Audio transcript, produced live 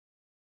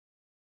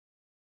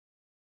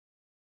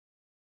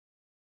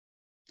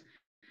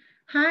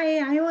Hi,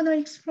 I want to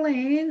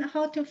explain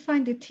how to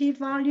find the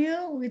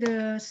t-value with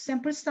a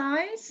sample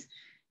size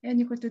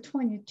n equal to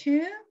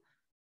 22.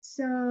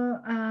 So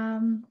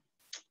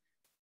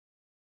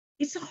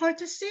it's hard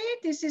to see.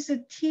 This is a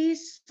t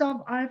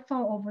sub alpha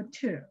over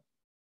 2.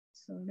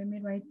 So let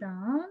me write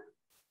down.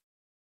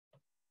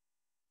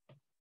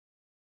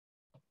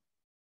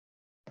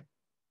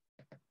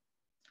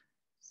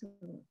 So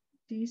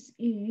this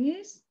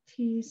is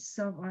t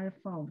sub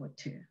alpha over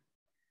 2.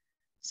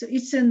 So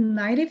it's a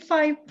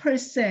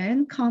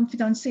 95%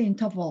 confidence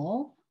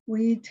interval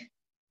with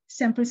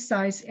sample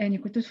size n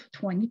equal to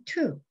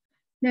 22.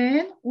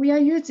 Then we are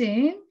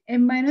using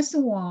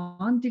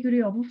n-1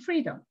 degree of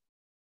freedom.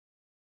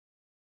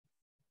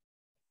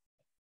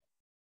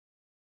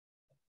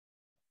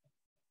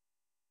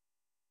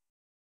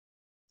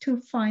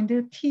 To find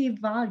the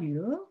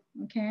t-value,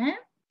 okay?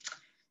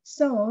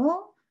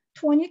 So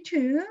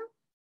 22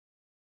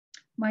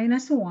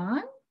 minus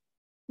 1,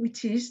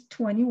 which is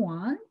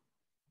 21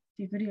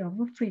 degree of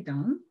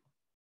freedom.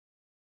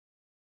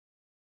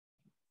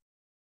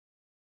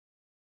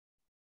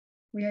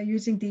 We are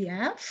using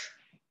df,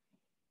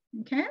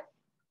 okay?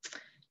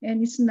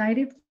 And it's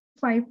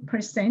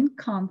 95%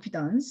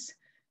 confidence.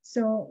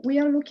 So we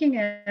are looking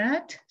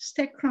at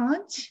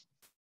StatCrunch.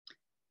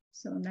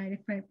 So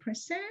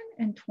 95%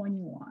 and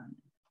 21.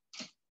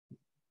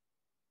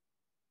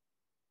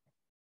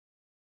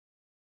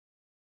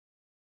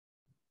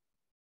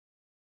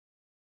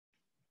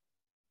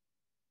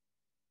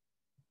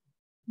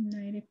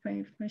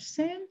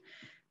 %.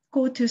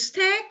 Go to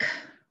Stack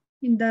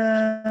in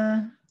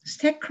the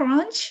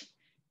StatCrunch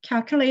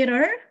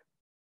calculator.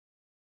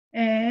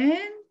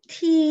 And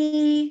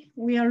T,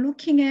 we are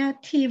looking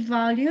at T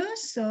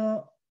values.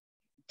 So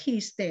T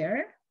is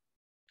there.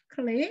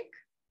 Click.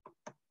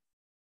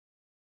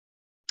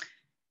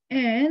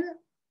 And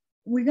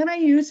we're gonna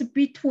use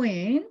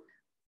between.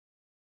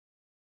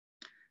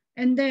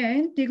 And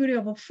then degree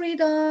of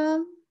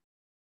freedom.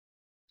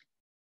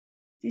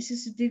 This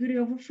is degree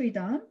of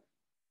freedom.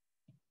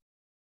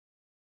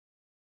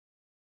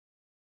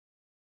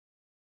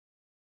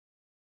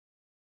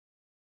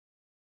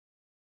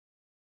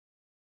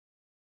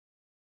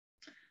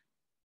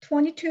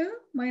 (22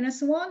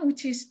 minus 1,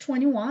 which is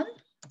 21.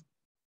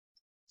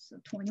 So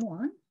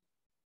 21.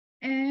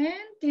 And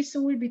this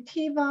will be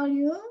t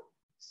value.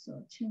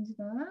 So change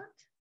that.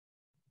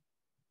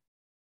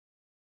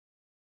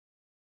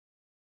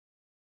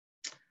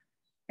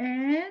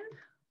 And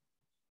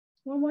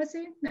what was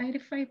it?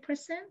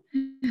 95%.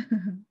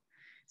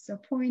 So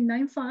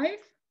 0.95.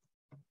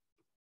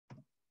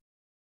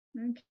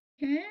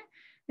 Okay.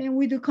 Then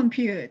we do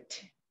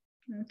compute.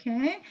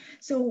 Okay.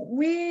 So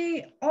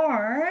we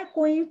are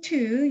going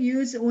to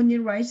use only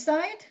right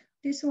side,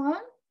 this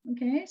one.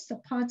 Okay. So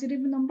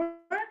positive number.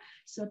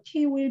 So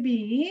t will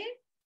be,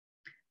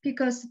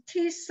 because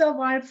t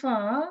sub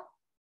alpha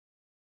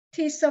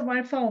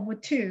over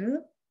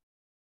 2,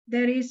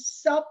 that is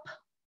sub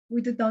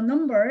with the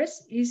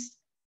numbers is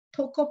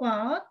talk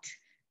about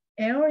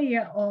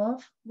area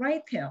of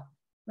right tail,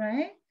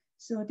 right?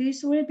 So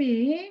this will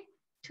be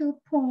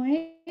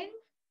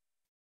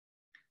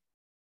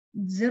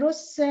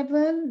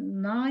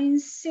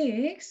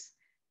 2.0796,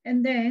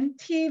 and then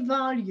t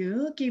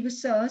value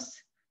gives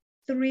us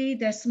 3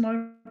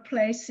 decimal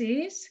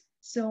places.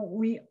 So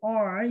we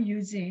are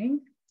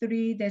using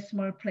 3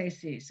 decimal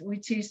places,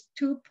 which is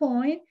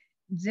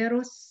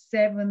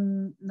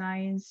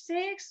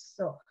 2.0796.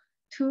 So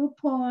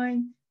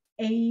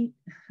 2.08,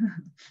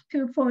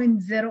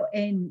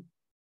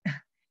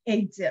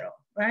 2.0880,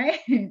 right?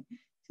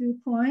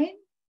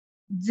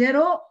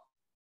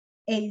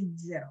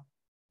 2.080.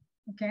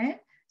 Okay,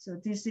 so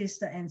this is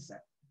the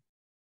answer.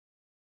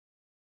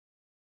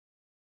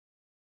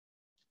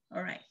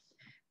 All right,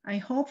 I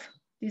hope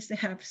this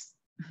helps.